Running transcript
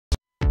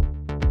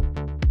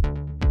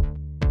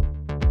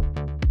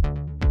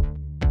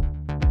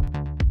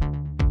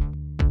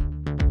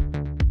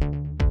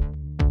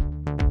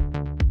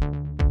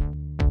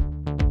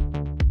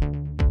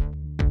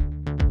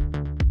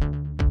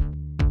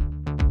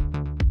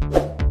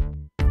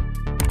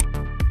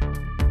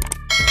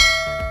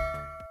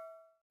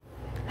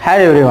Hi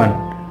everyone,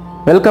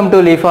 welcome to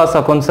LIFA'S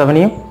Accounts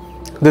Avenue.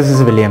 This is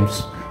Williams.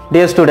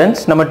 Dear students,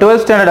 நம்ம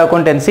 12th Standard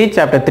Accountancy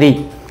Chapter-3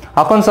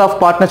 Accounts of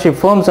Partnership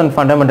Firms and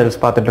Fundamentals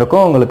பார்த்துட்டு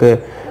இருக்கோம். உங்களுக்கு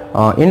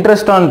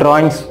interest on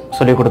drawings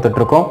சொல்லி கொடுத்துட்டு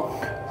இருக்கோம்.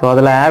 So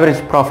அதில்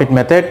average profit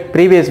method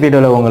previous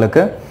வீடியோவில்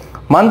உங்களுக்கு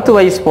month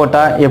wise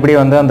போட்டால் எப்படி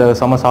வந்து அந்த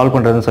சம்ம சால்வ்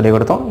பண்ணுறதுன்னு சொல்லி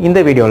கொடுத்தோம்.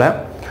 இந்த வீடியோவில்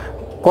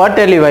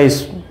quarterly wise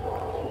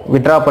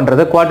withdraw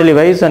பண்ணுறது, quarterly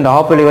wise and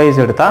halfly wise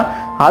எடுத்தால்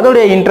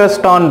அதோடைய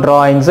இன்ட்ரெஸ்ட் ஆன்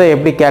டிராயிங்ஸை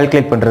எப்படி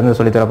கேல்குலேட் பண்ணுறதுன்னு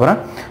சொல்லி தரப்போகிறேன்.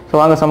 ஸோ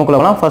வாங்க சம்முக்குள்ள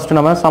போகலாம். ஃபர்ஸ்ட்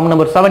நம்ம சம்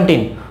நம்பர்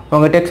 17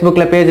 உங்கள் டெக்ஸ்ட்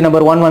புக்கில் பேஜ்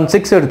நம்பர்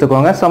 116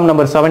 எடுத்துக்கோங்க. Sum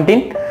number 17.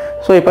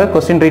 ஸோ இப்போ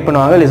கொஸ்டின் ரீட்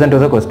பண்ணுவாங்க. Listen to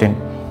the question.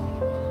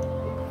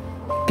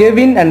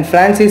 Kevin and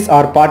Francis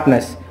are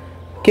partners.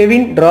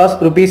 Kevin draws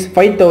rupees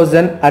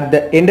 5,000 at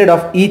the end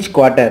of each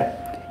quarter.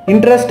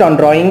 Interest on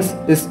drawings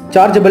is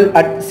chargeable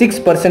at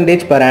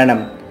 6% per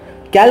annum.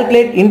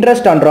 Calculate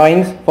interest on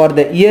drawings for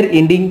the year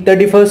ending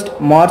 31st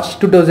March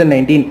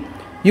 2019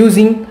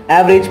 using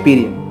average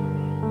period.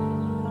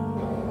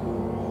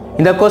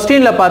 இந்த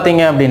கொஸ்டினில்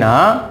பார்த்தீங்க அப்படின்னா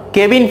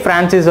Kevin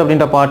Francis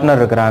அப்படின்ற partner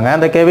இருக்கிறாங்க.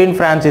 அந்த Kevin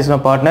Francis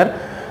partner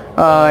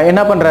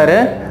என்ன பண்ணுறாரு,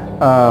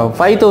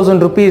 5,000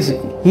 rupees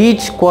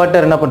each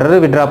quarter என்ன பண்ணுறாரு,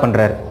 வித்ட்ரா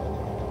பண்ணுறாரு.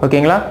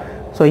 ஓகேங்களா?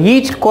 ஸோ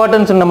ஈச்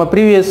குவார்ட்டர்னு நம்ம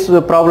ப்ரீவியஸ்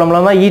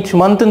ப்ராப்ளம்லாம் தான் ஈச்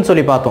மந்த்துன்னு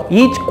சொல்லி பார்த்தோம்.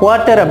 ஈச்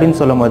குவார்ட்டர் அப்படின்னு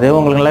சொல்லும் போது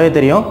உங்களுக்கு நல்லாவே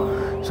தெரியும்.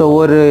 ஸோ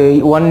ஒரு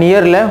 1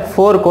 இயரில்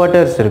 4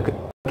 குவார்ட்டர்ஸ் இருக்குது.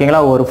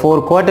 ஓகேங்களா? ஒரு 4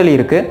 குவார்ட்டர்லி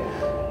இருக்குது.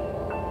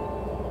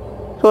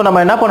 ஸோ நம்ம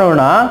என்ன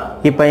பண்ணணும்னா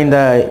இப்போ இந்த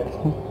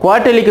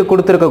குவார்ட்டர்லிக்கு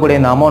கொடுத்துருக்கக்கூடிய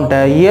இந்த அமௌண்ட்டை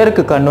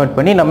இயருக்கு கன்வெர்ட்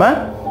பண்ணி நம்ம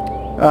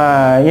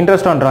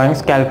இன்ட்ரெஸ்ட் ஆன்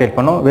டிராயிங்ஸ் கேல்குலேட்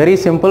பண்ணோம். Very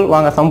simple.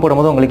 வாங்க சம்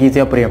போடும்போது உங்களுக்கு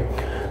ஈஸியாக புரியும்.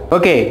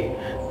 ஓகே,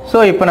 ஸோ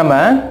இப்போ நம்ம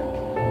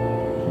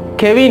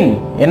கெவின்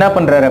என்ன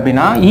பண்ணுறாரு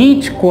அப்படின்னா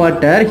each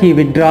quarter he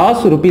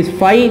withdraws rupees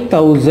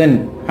 5,000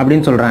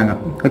 அப்படின்னு சொல்கிறாங்க.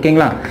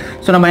 ஓகேங்களா?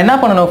 ஸோ நம்ம என்ன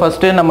பண்ணணும்,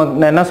 ஃபஸ்ட்டு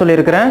நான் என்ன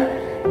சொல்லியிருக்கிறேன்,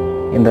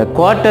 இந்த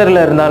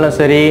குவார்ட்டரில் இருந்தாலும்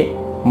சரி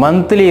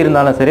மந்த்லி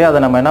இருந்தாலும் சரி அதை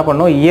நம்ம என்ன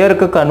பண்ணணும்,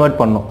 இயருக்கு கன்வெர்ட்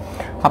பண்ணணும்.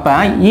 அப்போ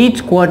ஈச்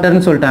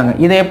குவார்ட்டர்னு சொல்லிட்டாங்க.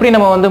 இதை எப்படி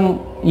நம்ம வந்து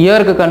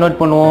இயருக்கு கன்வெர்ட்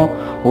பண்ணுவோம்,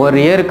 ஒரு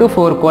இயருக்கு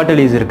 4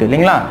 குவார்ட்டர்லிஸ் இருக்குது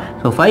இல்லைங்களா?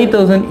 ஸோ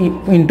 5,000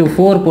 into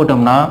 4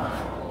 போட்டோம்னா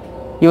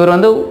இவர்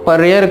வந்து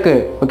பர் இயருக்கு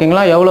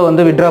ஓகேங்களா எவ்வளோ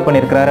வந்து வித்ட்ரா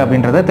பண்ணியிருக்கிறாரு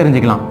அப்படின்றத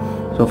தெரிஞ்சுக்கலாம்.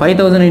 So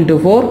 5,000 into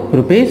 4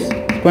 rupees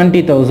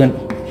 20,000.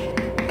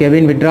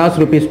 Kevin withdraws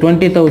rupees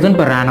 20,000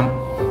 per annum.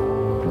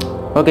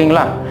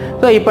 ஓகேங்களா?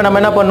 ஸோ இப்போ நம்ம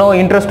என்ன பண்ணோம்,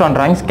 இன்ட்ரெஸ்ட் ஆன்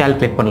டிராயிங்ஸ்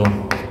கேல்குலேட் பண்ணலாம்.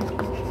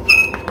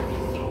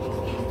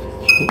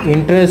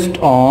 Interest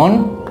on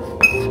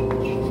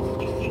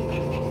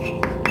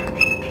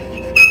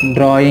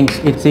drawings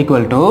it's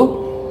equal to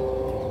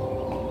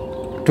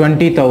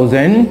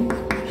 20,000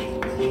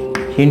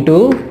 into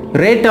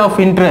rate of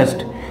interest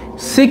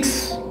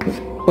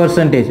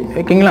 6%.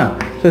 ஓகேங்களா?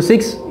 ஸோ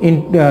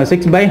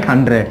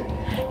 6/100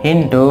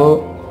 into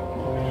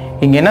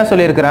இங்கே என்ன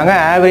சொல்லியிருக்கிறாங்க,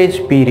 ஆவரேஜ்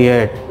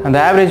பீரியட். அந்த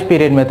ஆவரேஜ்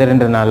பீரியட்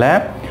மெத்தட்ன்றதுனால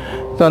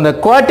ஸோ அந்த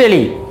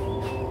குவார்ட்டர்லி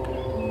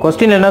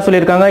கொஸ்டின் என்ன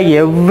சொல்லியிருக்காங்க,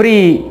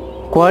 எவ்ரி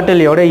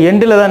குவார்ட்டர்லியோட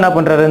எண்டில் தான் என்ன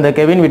பண்ணுறாரு இந்த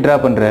கெவின் வித்ட்ரா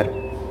பண்ணுறாரு.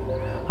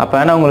 அப்போ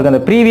நான் உங்களுக்கு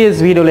அந்த ப்ரீவியஸ்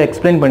வீடியோவில்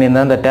எக்ஸ்பிளைன்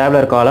பண்ணியிருந்தேன். அந்த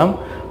டேப்லர் காலம்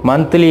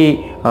மந்த்லி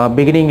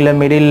பிகினிங்கில்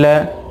மிடில்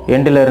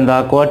எண்டில்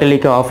இருந்தால்,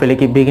 குவார்ட்டர்லிக்கு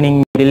ஆஃப்லிக்கு பிகினிங்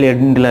மிடில்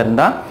எண்டில்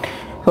இருந்தால்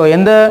ஸோ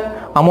எந்த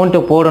அமௌண்ட்டு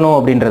போடணும்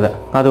அப்படின்றத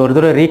அது ஒரு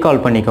தடவை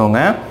ரீகால் பண்ணிக்கோங்க.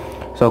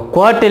 So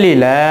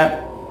குவார்ட்டர்லியில்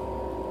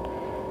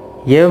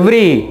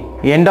every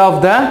end of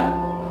the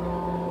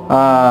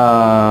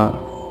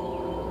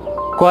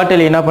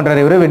quarterly என்ன பண்ணுறாரு,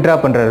 இவர் வித்ட்ரா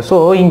பண்ணுறாரு. ஸோ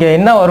இங்கே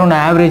என்ன வரும்னு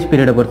ஆவரேஜ்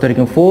பீரியடை பொறுத்த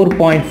வரைக்கும்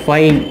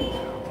 4.5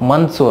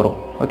 மந்த்ஸ் வரும்.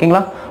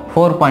 ஓகேங்களா?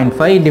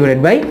 4.5 divided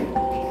by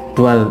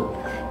 12.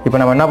 இப்போ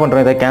நம்ம என்ன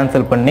பண்ணுறோம், இதை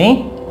கேன்சல் பண்ணி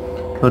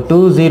so 2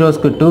 zeros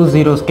 2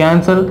 zeros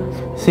cancel,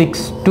 6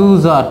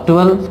 2s are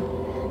 12.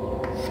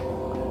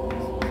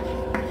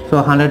 So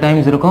 100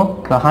 times இருக்கும்.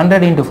 So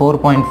 100 into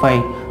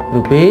 4.5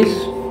 rupees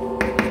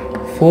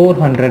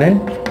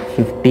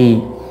 450.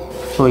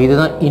 ஸோ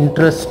இதுதான்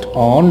interest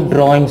on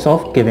drawings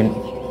of Kevin.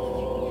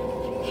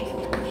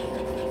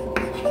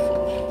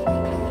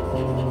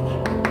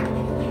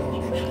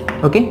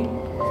 Okay,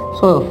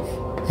 so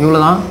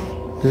இவ்வளோதான்.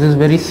 This is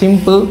very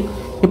simple.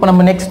 இப்போ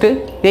நம்ம நெக்ஸ்ட்டு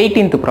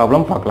 18th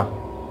ப்ராப்ளம் பார்க்கலாம்.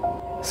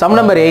 சம்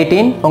நம்பர்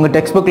 18 உங்கள்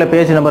டெக்ஸ்ட் புக்கில்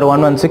பேஜ் நம்பர்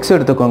 116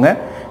 எடுத்துக்கோங்க.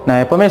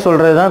 நான் எப்போவுமே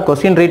சொல்கிறது தான்,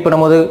 கொஸ்டின் ரீட்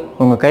பண்ணும்போது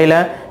உங்கள் கையில்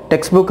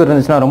டெக்ஸ்ட் புக்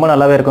இருந்துச்சுன்னா ரொம்ப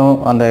நல்லாவே இருக்கும்,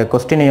 அந்த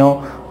கொஸ்டினையும்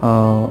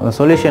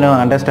சொல்யூஷனையும்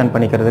அண்டர்ஸ்டாண்ட்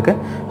பண்ணிக்கிறதுக்கு.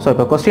 ஸோ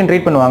இப்போ கொஸ்டின்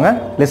ரீட் பண்ணுவாங்க.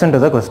 Listen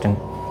to the question.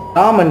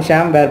 Ram and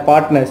Shyam were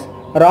partners.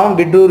 Ram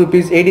withdrew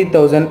rupees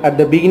 80,000 at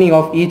the beginning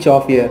of each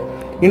off year.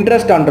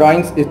 Interest on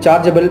drawings is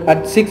chargeable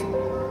at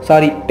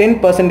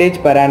 10%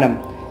 per annum.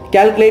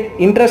 Calculate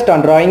interest on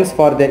drawings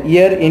for the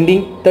year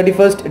ending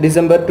 31st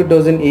December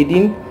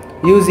 2018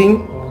 using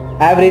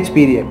average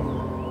period.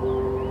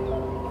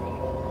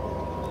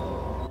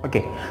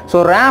 Okay, so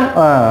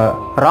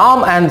Ram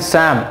and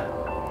Sam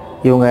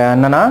இவங்க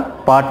என்னன்னா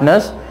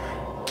partners.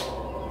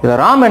 இதில்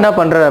ராம் என்ன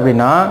பண்ணுறாரு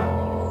அப்படின்னா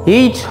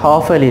each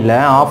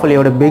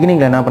ஆஃபலியோட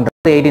பிகினிங்கில் என்ன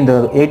பண்ணுறாரு,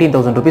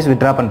 18,000 rupees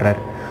withdraw பண்ணுறாரு.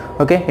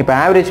 Okay, இப்போ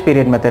ஆவரேஜ்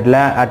பீரியட் மெத்தடில்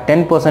at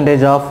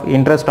 10% of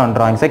interest on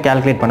டிராயிங்ஸை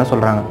calculate பண்ண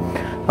சொல்கிறாங்க.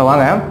 இப்போ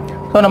வாங்க,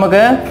 ஸோ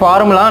நமக்கு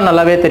ஃபார்முலா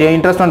நல்லாவே தெரியும்.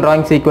 Interest on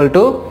drawings equal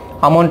to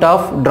amount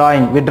of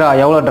drawing withdraw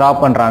எவ்வளோ ட்ரா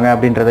பண்ணுறாங்க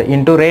அப்படின்றது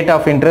into rate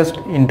of interest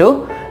into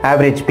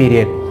average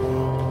period.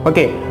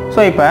 Okay, so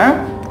இப்போ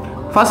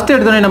ஃபஸ்ட்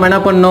எடுத்தோடனே நம்ம என்ன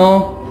பண்ணோம்,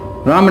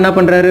 ராம் என்ன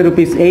பண்ணுறாரு,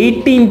 rupees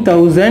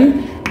 18,000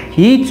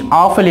 ஈச்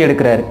ஆஃப் இயர்லி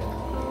எடுக்கிறாரு.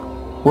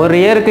 ஒரு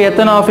இயருக்கு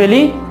எத்தனை ஆஃப்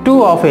இயர்லி, 2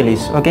 ஆஃப்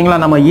இயர்லிஸ். ஓகேங்களா,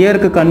 நம்ம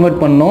இயருக்கு கன்வெர்ட்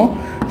பண்ணோம்.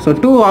 ஸோ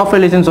 2 ஆஃப்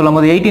இயர்லிஸ்ன்னு சொல்லும்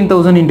போது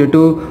 18,000 into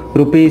 2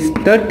 rupees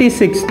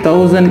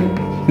 36,000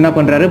 என்ன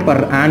பண்ணுறாரு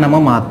பர்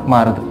ஆனமாக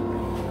மாறுது.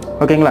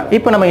 ஓகேங்களா,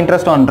 இப்போ நம்ம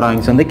இன்ட்ரெஸ்ட் ஆன்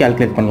டிராயிங்ஸ் வந்து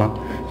கேல்குலேட் பண்ணலாம்.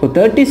 So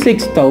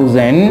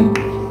 36,000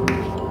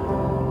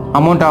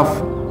 amount of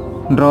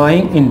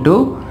drawing into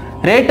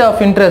rate of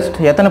interest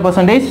எத்தனை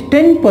பர்சன்டேஜ்,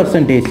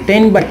 10%,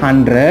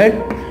 10/100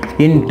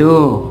 into.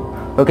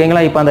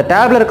 ஓகேங்களா, இப்போ அந்த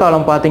டேப்லர்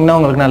காலம் பார்த்தீங்கன்னா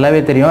உங்களுக்கு நல்லாவே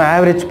தெரியும்.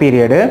 ஆவரேஜ்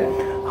பீரியடு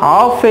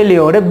ஆஃப்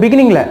இயர்லியோட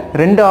பிகினிங்கில்,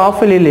 2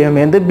 ஆஃப்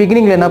இயர்லியுமே வந்து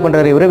பிகினிங்கில் என்ன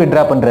பண்ணுறாரு, இவர்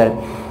விட்ரா பண்ணுறாரு.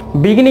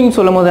 பிகினிங்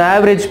சொல்லும் போது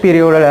ஆவரேஜ்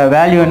பீரியடோட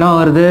வேல்யூ என்ன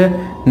வருது,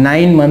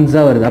 9 months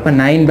வருது. அப்போ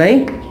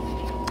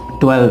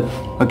 9/12.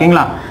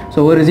 ஓகேங்களா, ஸோ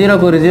ஒரு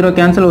 0க்கு ஒரு 0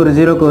 கேன்சல், ஒரு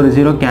 0க்கு ஒரு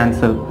 0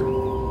 cancel.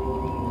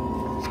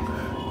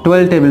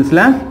 12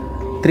 டேபிள்ஸில்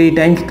 3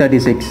 times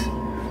 36.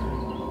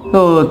 So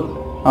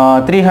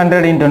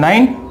 300 into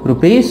 9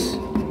 rupees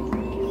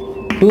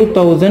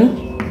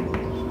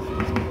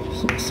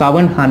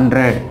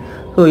 2,700.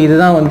 So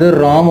இதுதான் வந்து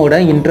ராமோட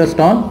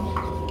இன்ட்ரெஸ்ட் ஆன்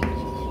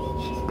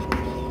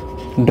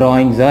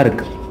டிராயிங்ஸாக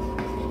இருக்குது.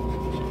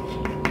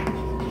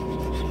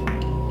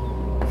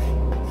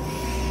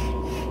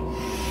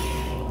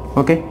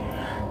 ஓகே,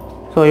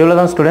 ஸோ இவ்வளோ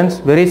தான் students,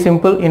 very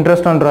simple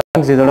interest on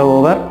drawings இதோட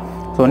ஓவர்.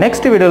 ஸோ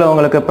நெக்ஸ்ட் வீடியோவில்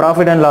உங்களுக்கு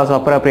ப்ராஃபிட் அண்ட் லாஸ்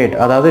அப்ராப்ரியேட்,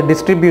 அதாவது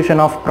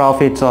distribution of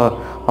profits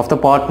of the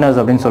partners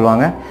அப்படின்னு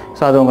சொல்லுவாங்க.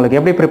 ஸோ அது உங்களுக்கு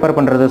எப்படி ப்ரிப்பேர்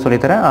பண்ணுறது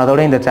சொல்லித்தரேன். அதோட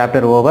இந்த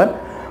சாப்டர் ஓவர்.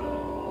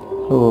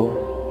 ஸோ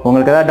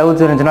உங்களுக்கு ஏதாவது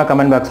டவுட்ஸ் இருந்துச்சுன்னா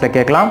கமெண்ட் பாக்ஸில்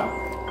கேட்கலாம்.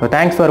 ஸோ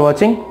தேங்க்ஸ் ஃபார்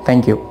வாட்சிங்.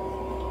 தேங்க்யூ.